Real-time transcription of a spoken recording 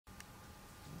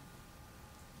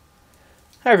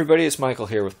Hi everybody, it's Michael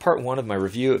here with part 1 of my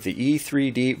review of the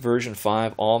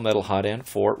E3Dv5 all-metal hot end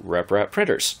for RepRap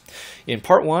printers. In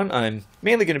part 1, I'm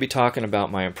mainly going to be talking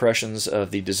about my impressions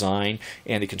of the design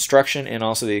and the construction and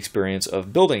also the experience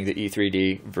of building the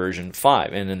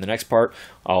E3Dv5. And in the next part,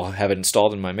 I'll have it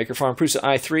installed in my Maker Farm Prusa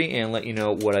i3 and let you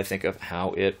know what I think of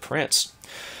how it prints.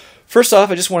 First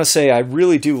off, I just want to say I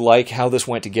really do like how this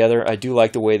went together. I do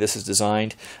like the way this is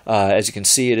designed. As you can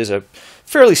see, it is a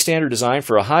fairly standard design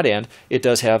for a hot end. It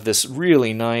does have this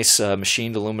really nice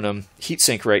machined aluminum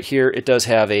heatsink right here. It does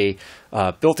have a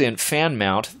built-in fan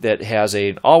mount that has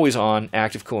an always-on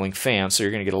active cooling fan, so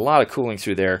you're going to get a lot of cooling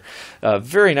through there.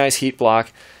 Very nice heat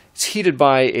block. It's heated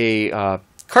by a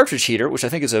cartridge heater, which I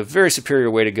think is a very superior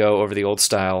way to go over the old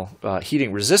style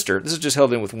heating resistor. This is just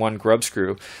held in with one grub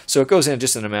screw, so it goes in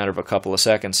just in a matter of a couple of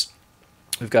seconds.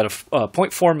 We've got a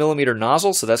 0.4 millimeter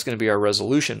nozzle, so that's going to be our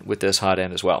resolution with this hot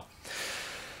end as well.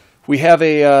 We have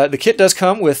the kit does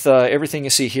come with everything you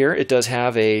see here. It does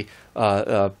have a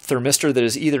thermistor that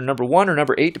is either number 1 or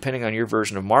number 8, depending on your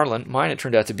version of Marlin. Mine, it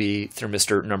turned out to be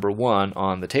thermistor number 1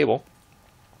 on the table.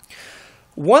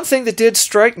 One thing that did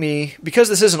strike me, because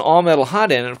this is an all-metal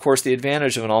hot end, and of course the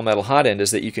advantage of an all-metal hot end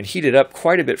is that you can heat it up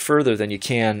quite a bit further than you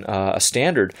can a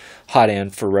standard hot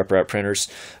end for RepRap printers.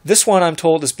 This one, I'm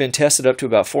told, has been tested up to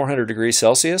about 400 degrees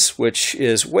Celsius, which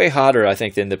is way hotter, I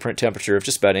think, than the print temperature of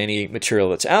just about any material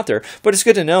that's out there. But it's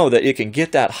good to know that it can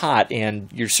get that hot, and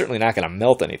you're certainly not going to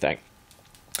melt anything.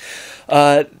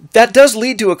 That does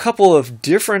lead to a couple of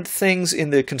different things in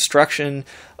the construction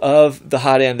of the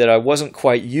hot end that I wasn't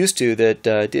quite used to that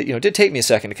did take me a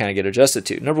second to kind of get adjusted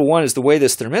to. Number one is the way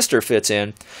this thermistor fits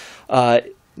in.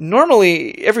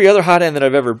 Normally, every other hot end that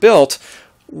I've ever built,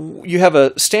 you have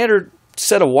a standard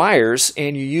set of wires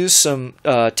and you use some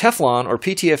Teflon or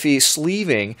PTFE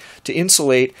sleeving to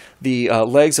insulate the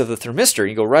legs of the thermistor.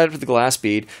 You go right up to the glass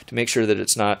bead to make sure that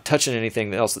it's not touching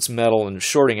anything else that's metal and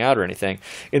shorting out or anything.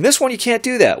 In this one, you can't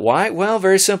do that. Why? Well,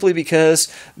 very simply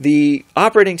because the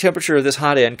operating temperature of this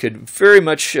hot end could very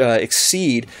much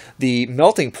exceed the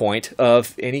melting point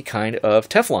of any kind of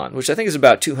Teflon, which I think is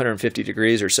about 250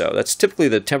 degrees or so. That's typically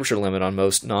the temperature limit on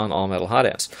most non-all-metal hot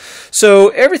ends. So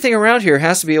everything around here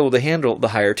has to be able to handle the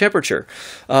higher temperature.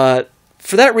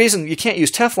 For that reason, you can't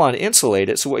use Teflon to insulate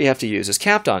it, so what you have to use is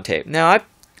Kapton tape. Now,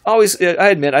 I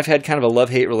admit I've had kind of a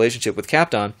love-hate relationship with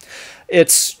Kapton.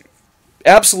 It's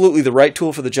absolutely the right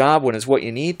tool for the job when it's what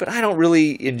you need, but I don't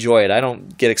really enjoy it. I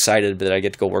don't get excited that I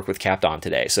get to go work with Kapton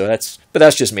today. But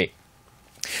that's just me.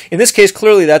 In this case,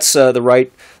 clearly that's the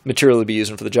right material to be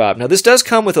using for the job. Now, this does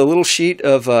come with a little sheet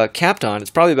of Kapton.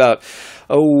 It's probably about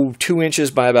 2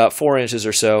 inches by about 4 inches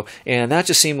or so, and that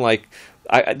just seemed like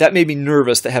that made me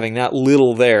nervous that having that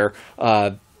little there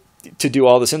to do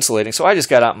all this insulating. So I just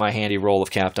got out my handy roll of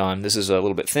Kapton. This is a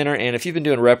little bit thinner, and if you've been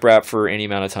doing RepRap for any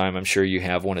amount of time, I'm sure you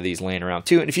have one of these laying around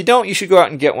too. And if you don't, you should go out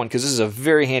and get one because this is a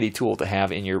very handy tool to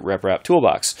have in your RepRap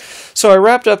toolbox. So I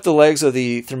wrapped up the legs of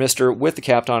the thermistor with the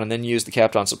Kapton and then used the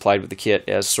Kapton supplied with the kit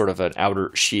as sort of an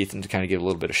outer sheath and to kind of give a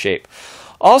little bit of shape.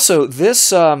 Also,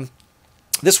 this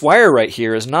wire right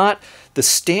here is not the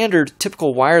standard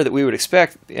typical wire that we would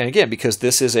expect, and again, because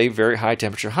this is a very high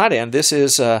temperature hot end, this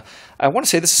is, I want to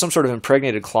say this is some sort of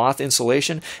impregnated cloth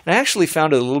insulation, and I actually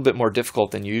found it a little bit more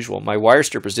difficult than usual. My wire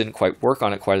strippers didn't quite work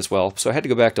on it quite as well, so I had to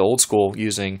go back to old school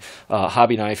using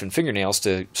hobby knife and fingernails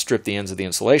to strip the ends of the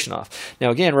insulation off.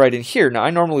 Now again, right in here, now I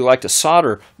normally like to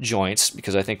solder joints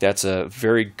because I think that's a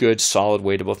very good solid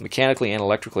way to both mechanically and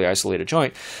electrically isolate a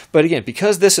joint, but again,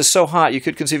 because this is so hot, you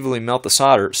could conceivably melt the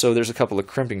solder, so there's a couple of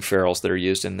crimping ferrules that are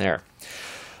used in there.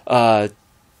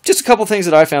 Just a couple things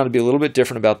that I found to be a little bit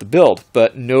different about the build,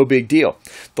 but no big deal.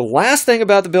 The last thing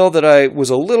about the build that I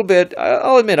was a little bit,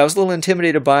 I'll admit, I was a little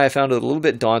intimidated by, I found it a little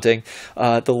bit daunting.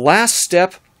 The last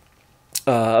step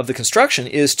of the construction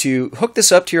is to hook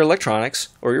this up to your electronics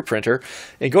or your printer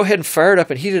and go ahead and fire it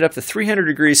up and heat it up to 300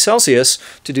 degrees Celsius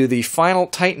to do the final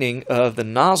tightening of the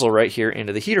nozzle right here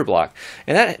into the heater block.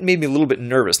 And that made me a little bit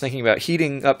nervous thinking about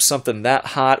heating up something that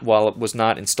hot while it was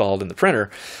not installed in the printer.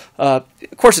 Of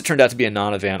course, it turned out to be a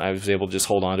non-event. I was able to just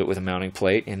hold on to it with a mounting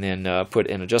plate and then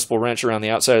put an adjustable wrench around the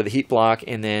outside of the heat block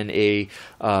and then I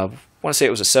want to say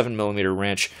it was a 7mm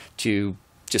wrench to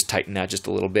just tighten that just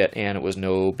a little bit, and it was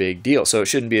no big deal. So it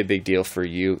shouldn't be a big deal for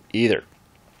you either.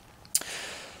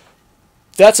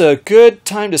 That's a good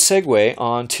time to segue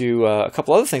on to a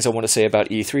couple other things I want to say about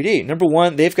E3D. Number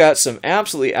one, they've got some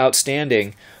absolutely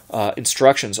outstanding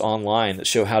instructions online that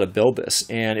show how to build this.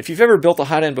 And if you've ever built a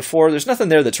hot end before, there's nothing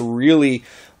there that's really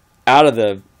out of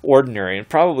the ordinary, and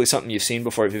probably something you've seen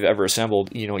before if you've ever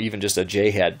assembled, even just a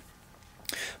J-head.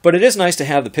 But it is nice to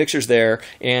have the pictures there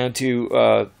and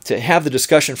to have the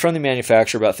discussion from the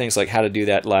manufacturer about things like how to do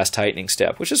that last tightening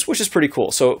step, which is pretty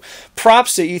cool. So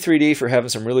props to E3D for having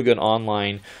some really good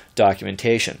online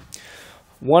documentation.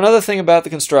 One other thing about the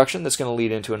construction that's going to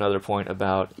lead into another point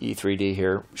about E3D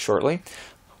here shortly.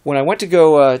 When I went to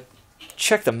go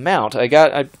check the mount, I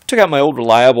took out my old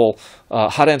reliable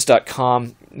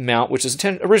Hotends.com mount, which is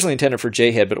originally intended for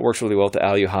J-head, but it works really well with the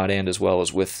Alu hot end as well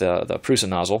as with the Prusa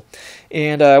nozzle.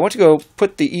 And I went to go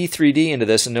put the E3D into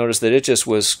this and noticed that it just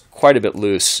was quite a bit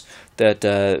loose. That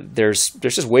there's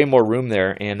just way more room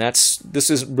there, and this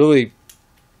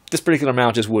particular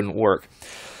mount just wouldn't work.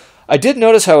 I did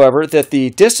notice, however, that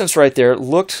the distance right there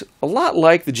looked a lot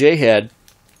like the J-head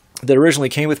that originally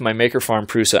came with my Maker Farm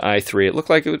Prusa i3. It looked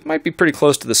like it might be pretty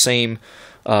close to the same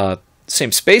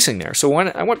spacing there. So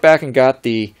when I went back and got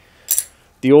the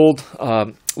old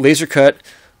laser cut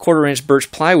 1/4 inch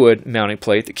birch plywood mounting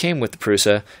plate that came with the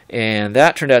Prusa, and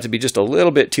that turned out to be just a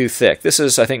little bit too thick. This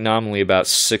is, I think, nominally about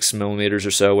 6 millimeters or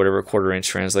so, whatever 1/4 inch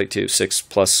translate to, 6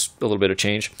 plus a little bit of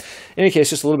change. In any case,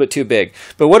 just a little bit too big.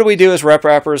 But what do we do as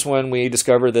RepRappers when we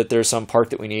discover that there's some part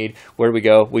that we need? Where do we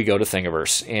go? We go to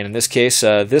Thingiverse. And in this case,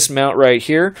 this mount right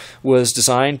here was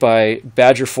designed by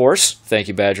Badger Force. Thank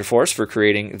you, Badger Force, for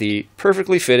creating the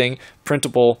perfectly fitting,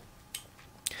 printable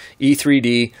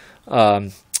E3D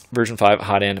version 5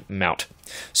 hot end mount.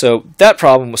 So that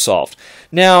problem was solved.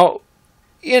 Now,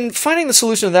 in finding the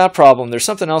solution to that problem, there's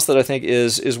something else that I think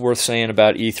is worth saying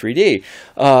about E3D.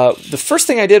 The first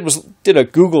thing I did was did a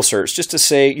Google search just to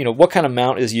say, what kind of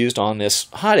mount is used on this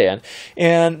hot end.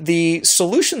 And the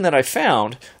solution that I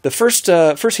found, the first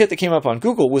hit that came up on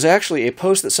Google was actually a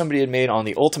post that somebody had made on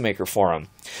the Ultimaker forum.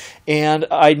 And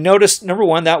I noticed, number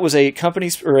one, that was a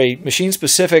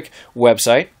machine-specific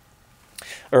website,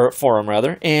 or forum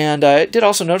rather, and I did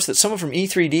also notice that someone from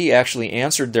E3D actually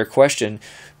answered their question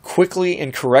quickly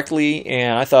and correctly,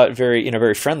 and I thought in a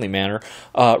very friendly manner,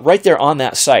 right there on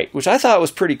that site, which I thought was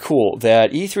pretty cool,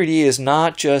 that E3D is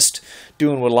not just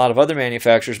doing what a lot of other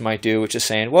manufacturers might do, which is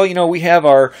saying, well, we have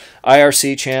our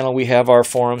IRC channel, we have our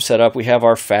forum set up, we have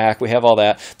our FAQ, we have all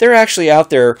that. They're actually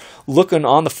out there looking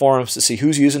on the forums to see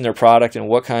who's using their product and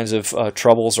what kinds of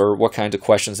troubles or what kinds of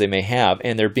questions they may have,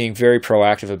 and they're being very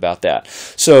proactive about that.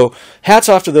 So hats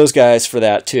off to those guys for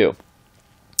that too.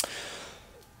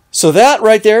 So that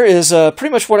right there is pretty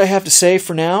much what I have to say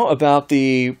for now about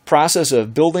the process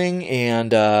of building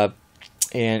and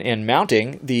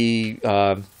mounting the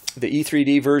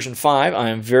E3D version 5. I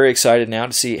am very excited now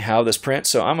to see how this prints.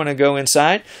 So I'm going to go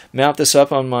inside, mount this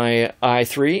up on my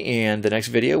i3, and the next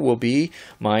video will be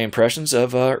my impressions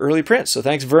of early prints. So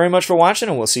thanks very much for watching,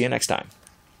 and we'll see you next time.